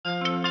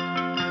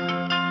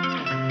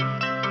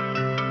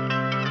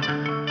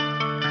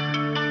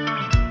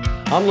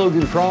I'm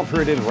Logan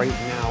Crawford, and right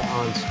now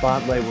on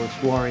Spotlight, we're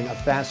exploring a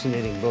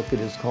fascinating book. It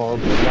is called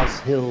The Loess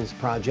Hills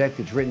Project.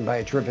 It's written by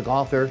a terrific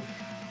author.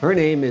 Her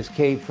name is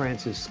Kay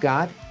Francis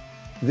Scott.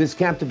 This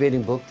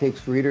captivating book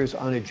takes readers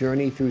on a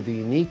journey through the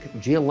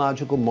unique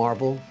geological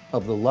marvel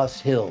of the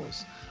Loess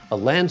Hills, a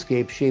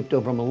landscape shaped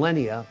over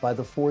millennia by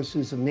the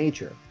forces of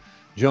nature.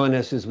 Join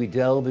us as we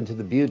delve into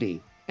the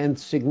beauty and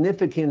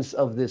significance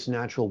of this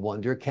natural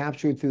wonder,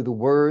 captured through the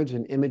words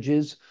and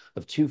images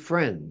of two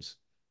friends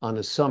on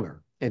a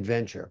summer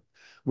adventure.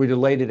 We're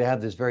delighted to have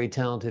this very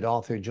talented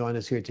author join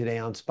us here today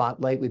on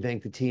Spotlight. We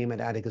thank the team at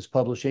Atticus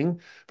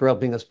Publishing for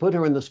helping us put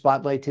her in the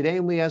spotlight today,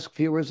 and we ask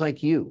viewers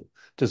like you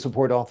to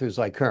support authors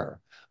like her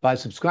by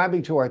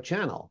subscribing to our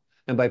channel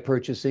and by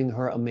purchasing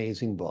her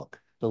amazing book.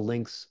 The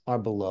links are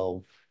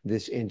below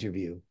this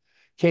interview.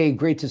 Kay,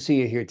 great to see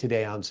you here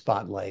today on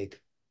Spotlight.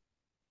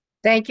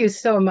 Thank you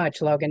so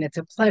much, Logan. It's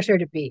a pleasure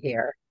to be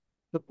here.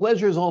 The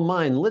pleasure is all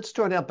mine. Let's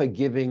start out by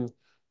giving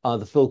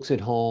the folks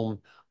at home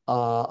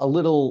a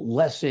little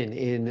lesson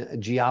in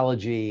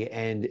geology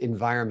and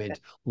environment.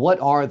 What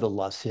are the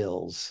Loess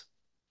Hills?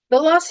 The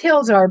Loess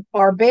Hills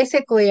are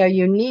basically a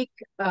unique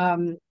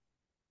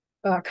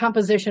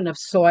composition of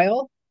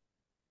soil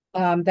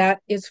that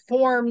is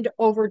formed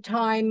over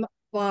time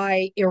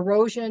by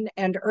erosion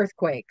and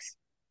earthquakes.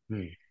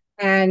 Hmm.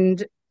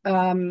 And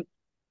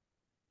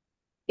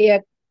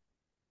it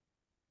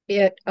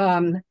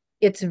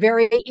it's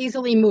very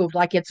easily moved,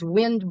 like it's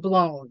wind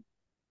blown.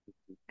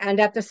 And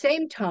at the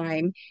same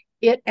time,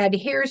 it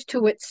adheres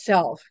to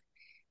itself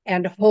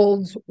and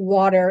holds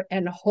water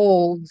and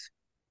holds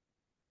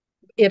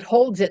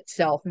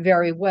itself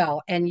very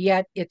well, and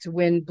yet it's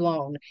wind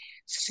blown.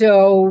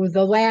 So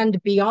the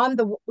land beyond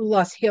the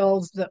Loess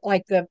Hills,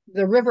 like the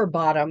river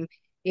bottom,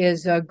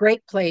 is a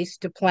great place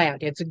to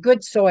plant. It's a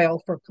good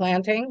soil for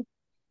planting,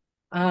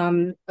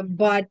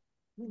 but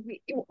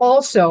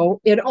also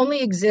it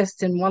only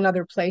exists in one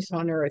other place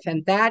on Earth,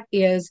 and that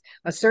is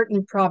a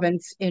certain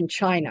province in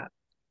China,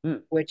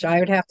 which I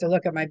would have to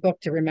look at my book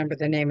to remember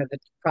the name of the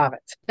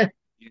province.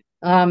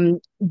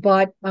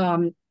 But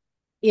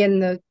in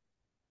the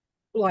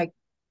like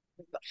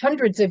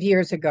hundreds of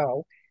years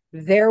ago,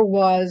 there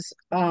was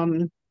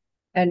an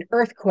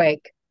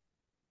earthquake.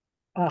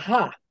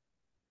 Aha.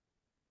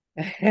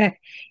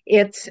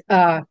 it's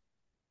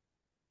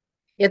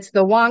it's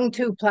the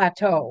Huangtu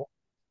Plateau.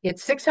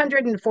 It's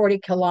 640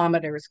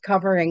 kilometers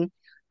covering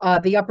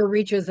the upper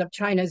reaches of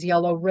China's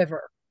Yellow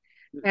River.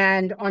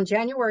 And on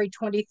January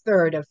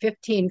 23rd of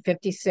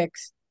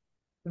 1556,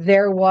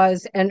 there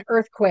was an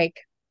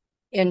earthquake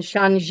in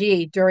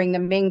Shanxi during the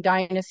Ming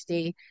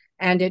Dynasty,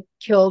 and it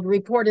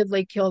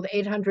reportedly killed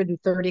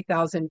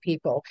 830,000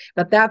 people.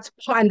 But that's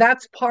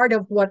part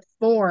of what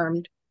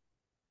formed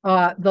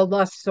the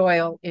Loess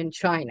soil in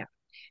China.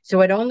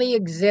 So it only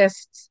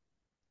exists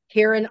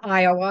here in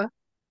Iowa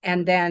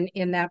and then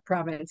in that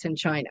province in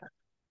China.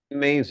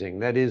 Amazing.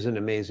 That is an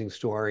amazing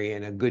story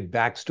and a good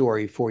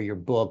backstory for your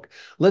book.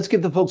 Let's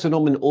give the folks at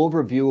home an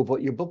overview of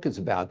what your book is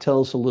about.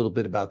 Tell us a little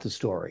bit about the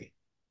story.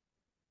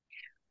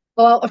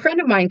 Well, a friend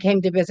of mine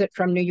came to visit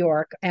from New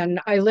York, and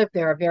I lived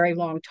there a very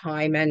long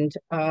time. And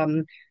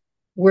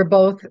we're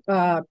both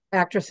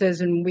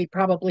actresses, and we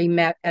probably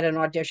met at an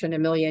audition a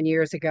million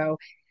years ago.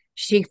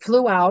 She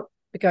flew out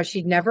because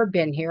she'd never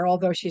been here,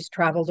 although she's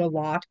traveled a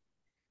lot.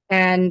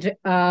 And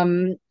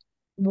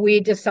we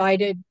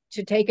decided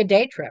to take a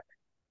day trip.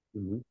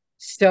 Mm-hmm.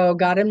 So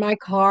got in my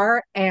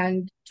car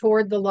and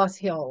toured the Loess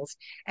Hills.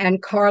 And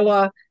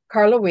Carla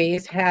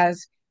Louise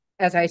has,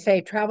 as I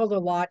say, traveled a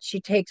lot.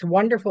 She takes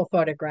wonderful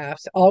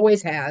photographs,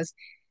 always has.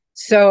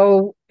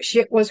 So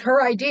it was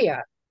her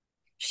idea.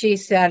 She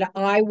said,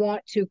 I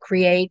want to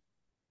create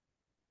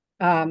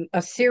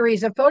a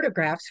series of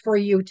photographs for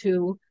you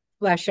to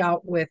flesh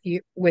out with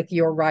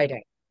your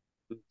writing.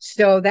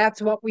 So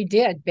that's what we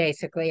did,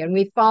 basically. And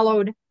we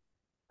followed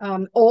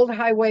Old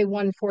Highway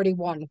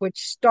 141, which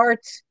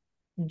starts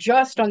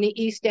just on the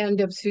east end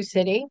of Sioux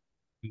City.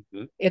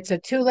 Mm-hmm. It's a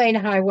 2-lane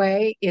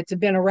highway. It's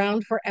been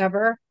around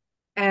forever.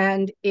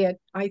 And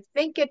I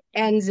think it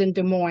ends in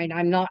Des Moines.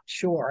 I'm not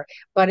sure,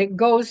 but it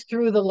goes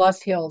through the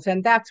Loess Hills.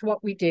 And that's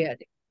what we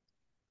did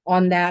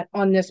on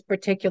this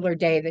particular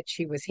day that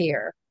she was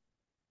here.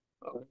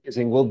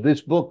 Amazing. Well,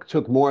 this book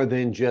took more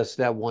than just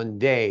that one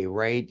day,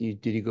 right?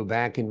 Did you go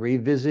back and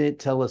revisit?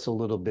 Tell us a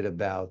little bit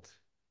about.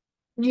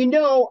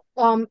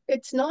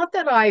 It's not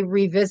that I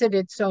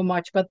revisited so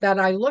much, but that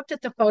I looked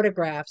at the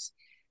photographs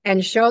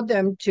and showed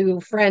them to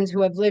friends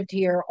who have lived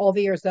here all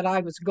the years that I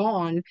was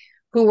gone,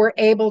 who were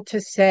able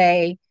to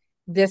say,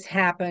 this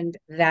happened,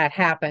 that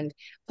happened.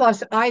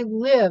 Plus, I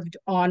lived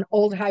on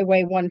Old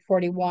Highway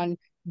 141,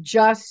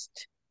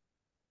 just,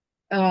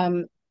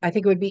 I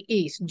think it would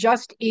be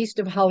just east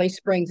of Holly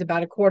Springs,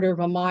 about a quarter of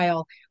a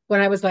mile,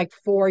 when I was like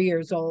 4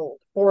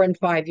 and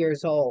 5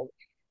 years old.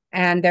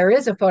 And there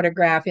is a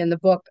photograph in the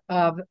book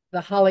of the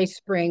Holly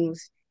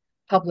Springs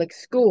Public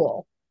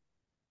School.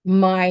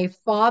 My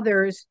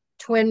father's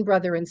twin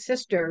brother and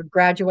sister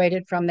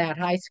graduated from that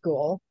high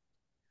school.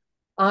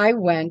 I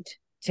went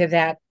to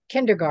that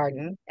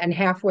kindergarten and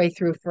halfway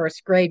through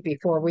first grade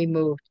before we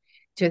moved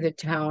to the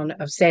town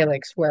of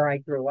Salix, where I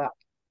grew up.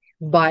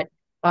 But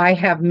I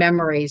have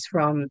memories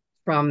from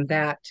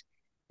that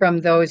from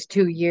those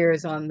 2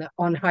 years on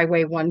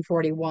Highway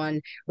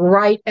 141,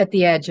 right at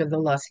the edge of the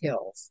Loess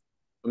Hills.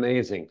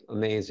 Amazing,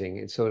 amazing.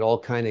 And so it all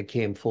kind of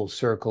came full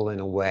circle in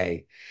a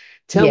way.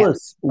 Tell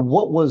us, Yes.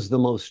 what was the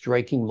most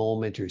striking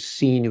moment or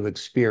scene you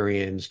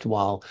experienced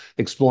while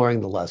exploring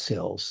the Loess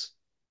Hills?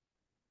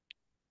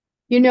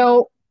 You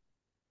know,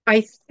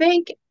 I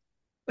think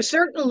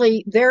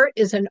certainly there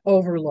is an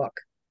overlook,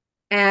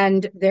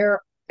 and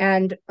there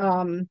and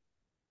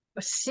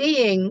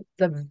seeing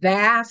the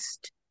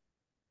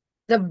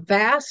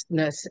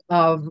vastness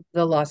of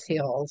the Loess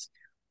Hills,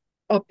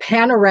 a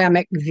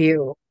panoramic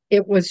view.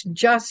 It was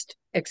just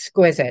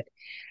exquisite.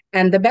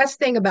 And the best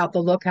thing about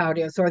the lookout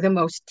is, or the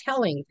most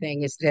telling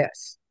thing is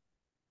this: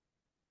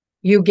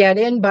 you get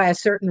in by a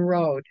certain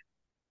road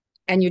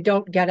and you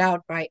don't get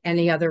out by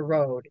any other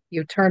road.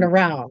 You turn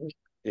around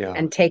Yeah.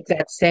 and take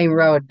that same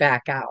road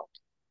back out.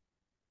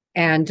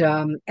 And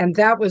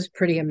that was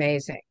pretty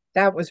amazing.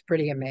 That was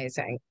pretty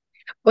amazing.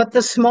 But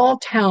the small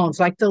towns,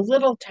 like the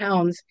little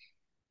towns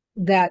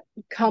that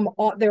come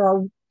off, there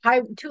are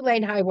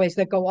two-lane highways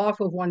that go off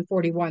of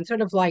 141,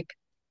 sort of like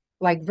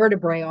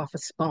vertebrae off a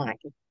spine.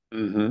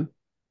 Hmm.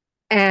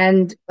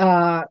 And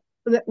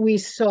we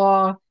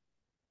saw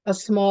a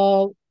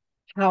small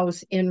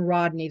house in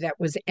Rodney that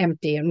was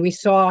empty. And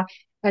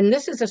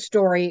this is a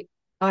story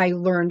I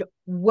learned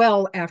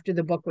well after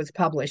the book was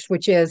published,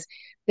 which is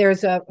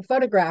there's a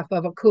photograph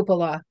of a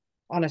cupola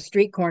on a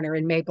street corner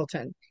in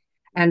Mapleton.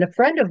 And a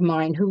friend of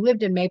mine who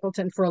lived in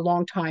Mapleton for a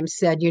long time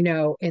said, in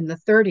the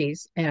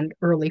 30s and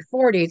early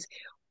 40s,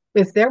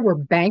 if there were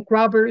bank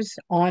robbers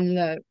on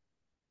the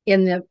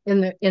in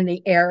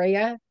the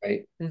area,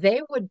 Right.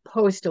 they would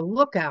post a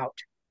lookout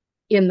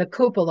in the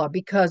cupola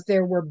because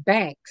there were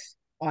banks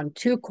on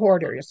two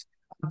quarters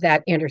of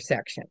that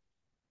intersection.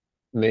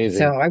 So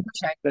Amazing. I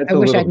That's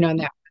wish I'd known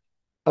that.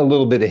 a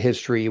little bit of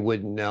history you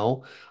wouldn't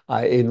know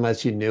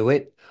unless you knew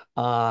it.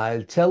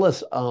 Tell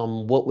us,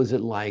 what was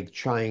it like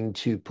trying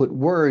to put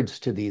words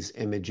to these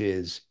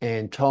images,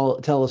 and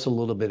tell us a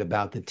little bit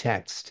about the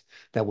text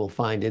that we'll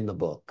find in the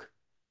book.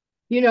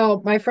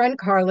 My friend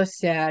Carla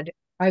said,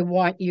 I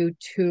want you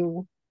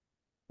to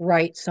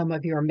write some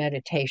of your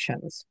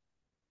meditations.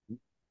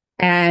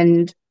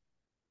 And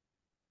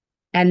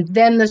and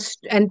then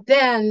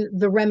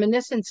the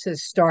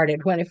reminiscences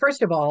started when,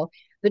 first of all,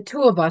 the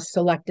two of us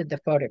selected the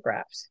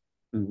photographs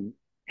Mhm.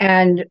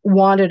 and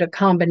wanted a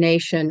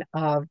combination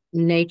of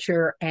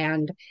nature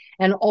and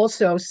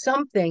also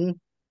something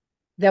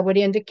that would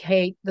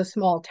indicate the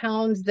small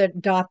towns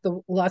that dot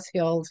the Loess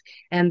Hills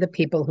and the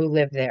people who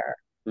live there.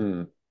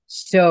 Mm.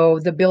 So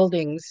the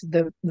buildings,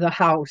 the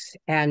house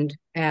and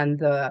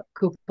the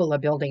cupola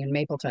building in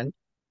Mapleton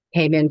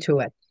came into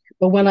it.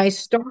 But when I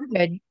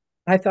started,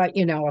 I thought,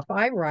 if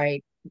I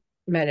write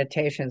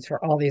meditations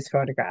for all these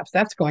photographs,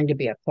 that's going to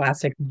be a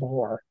classic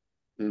bore.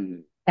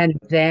 Mm. And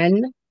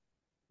then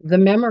the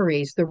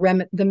memories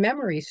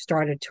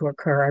started to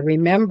occur. I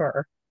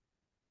remember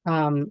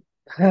um,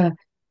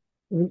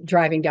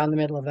 driving down the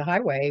middle of the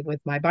highway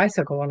with my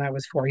bicycle when I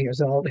was 4 years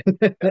old,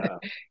 Yeah.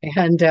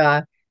 and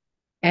uh,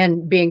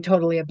 and being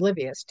totally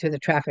oblivious to the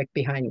traffic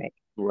behind me.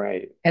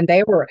 Right. And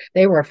they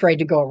were afraid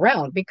to go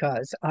around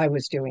because I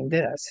was doing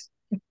this.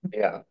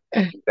 Yeah.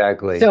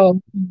 Exactly. So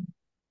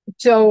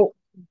so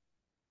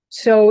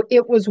so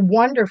it was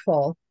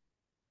wonderful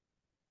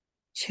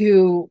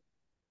to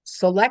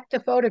select the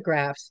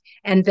photographs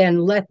and then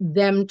let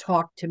them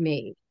talk to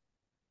me.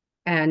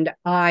 And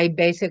I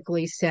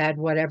basically said,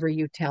 whatever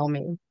you tell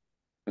me,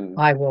 Mm.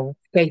 I will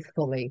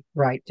faithfully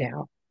write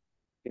down.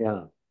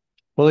 Yeah.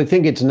 Well, I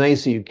think it's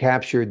nice that you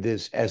captured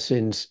this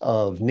essence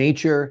of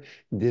nature,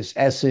 this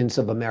essence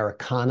of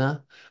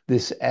Americana,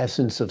 this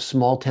essence of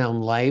small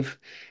town life.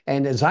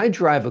 And as I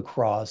drive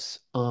across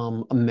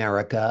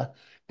America,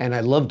 and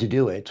I love to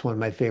do it, it's one of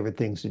my favorite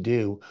things to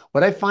do.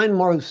 What I find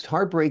most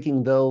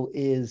heartbreaking, though,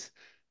 is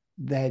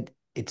that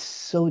it's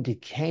so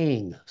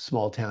decaying,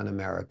 small town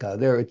America.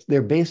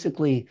 They're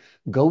basically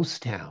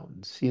ghost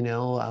towns, a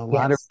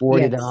lot are Yes,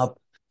 boarded yes, up.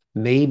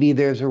 Maybe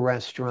there's a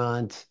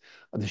restaurant.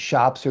 The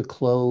shops are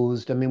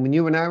closed. I mean, when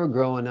you and I were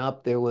growing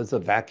up, there was a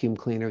vacuum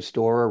cleaner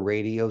store, a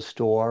radio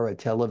store, a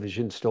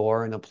television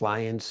store, an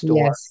appliance store.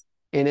 yes,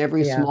 In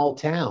every yeah. small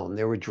town,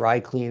 there were dry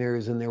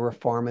cleaners and there were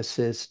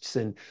pharmacists,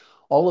 and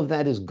all of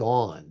that is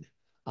gone,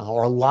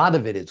 or a lot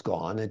of it is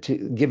gone,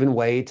 and given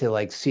way to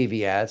like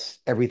CVS,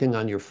 everything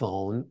on your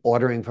phone,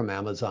 ordering from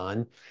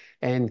Amazon.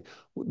 And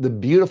the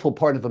beautiful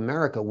part of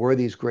America were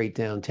these great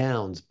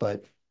downtowns,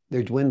 but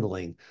they're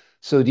dwindling.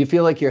 So do you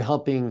feel like you're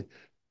helping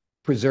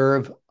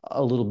preserve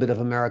a little bit of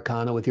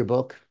Americana with your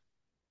book?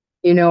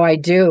 I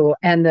do.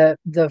 And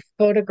the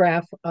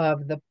photograph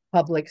of the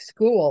public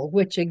school,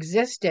 which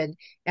existed,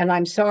 and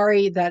I'm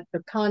sorry that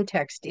the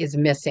context is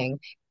missing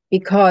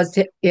because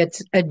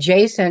it's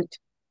adjacent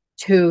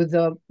to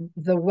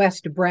the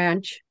West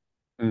Branch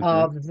Hmm.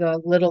 of the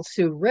Little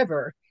Sioux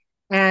River.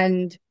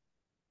 And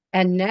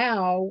And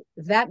now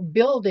that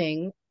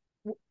building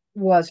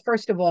was,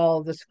 first of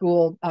all, the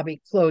school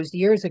closed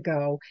years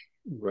ago.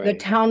 The Right.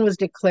 town was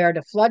declared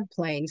a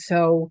floodplain,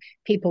 so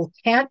people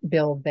can't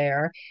build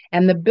there.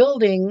 And the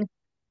building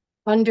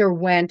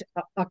underwent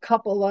a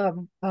couple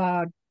of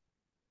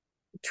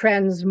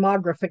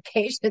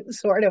transmogrification,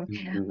 sort of.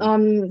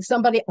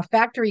 Mhm. A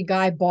factory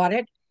guy bought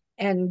it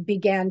and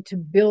began to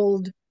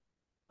build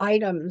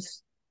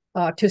items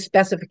to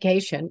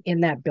specification in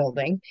that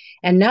building.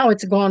 And now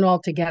it's gone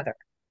altogether.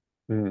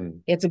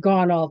 Mm. It's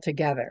gone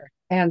altogether.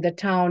 And the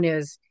town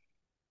is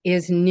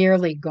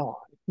nearly gone.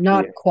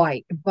 Not Yeah.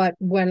 quite. But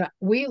when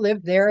we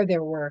lived there,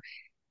 there were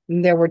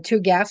two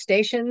gas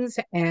stations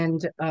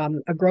and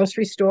a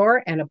grocery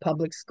store and a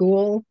public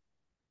school,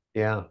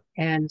 Yeah.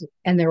 and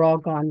they're all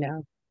gone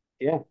now.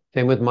 Yeah.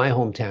 Same with my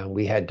hometown.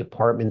 We had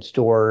department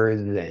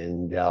stores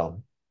and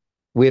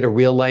we had a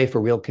real life, a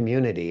real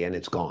community, and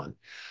it's gone.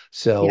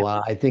 So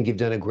Yeah. I think you've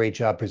done a great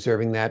job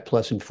preserving that,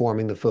 plus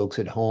informing the folks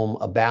at home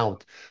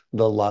about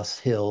the Loess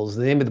Hills.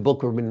 The name of the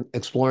book we've been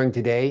exploring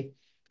today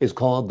is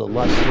called The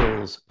Loess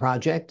Hills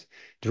Project.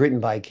 It's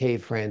written by Kay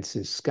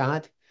Francis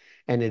Scott,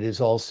 and it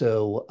is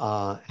also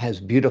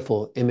has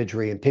beautiful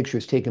imagery and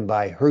pictures taken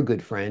by her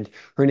good friend.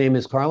 Her name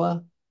is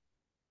Carla.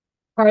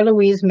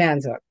 Louise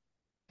Manzo.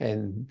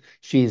 And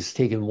she's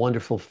taken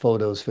wonderful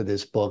photos for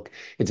this book.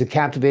 It's a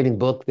captivating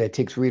book that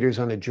takes readers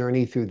on a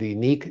journey through the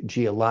unique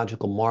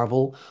geological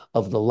marvel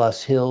of the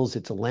Loess Hills.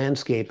 It's a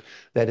landscape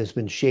that has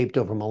been shaped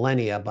over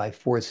millennia by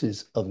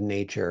forces of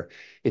nature.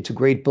 It's a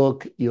great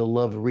book. You'll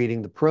love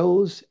reading the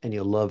prose and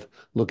you'll love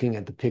looking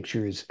at the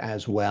pictures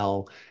as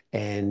well.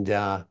 And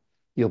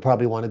you'll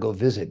probably want to go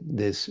visit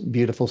this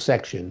beautiful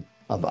section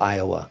of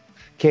Iowa.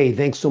 Kay,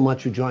 thanks so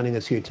much for joining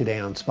us here today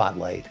on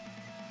Spotlight.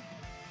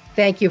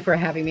 Thank you for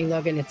having me,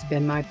 Logan. It's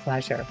been my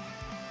pleasure.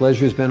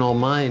 Pleasure's been all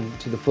mine.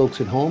 To the folks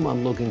at home,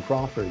 I'm Logan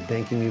Crawford,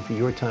 thanking you for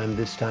your time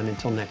this time.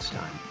 Until next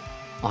time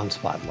on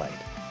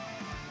Spotlight.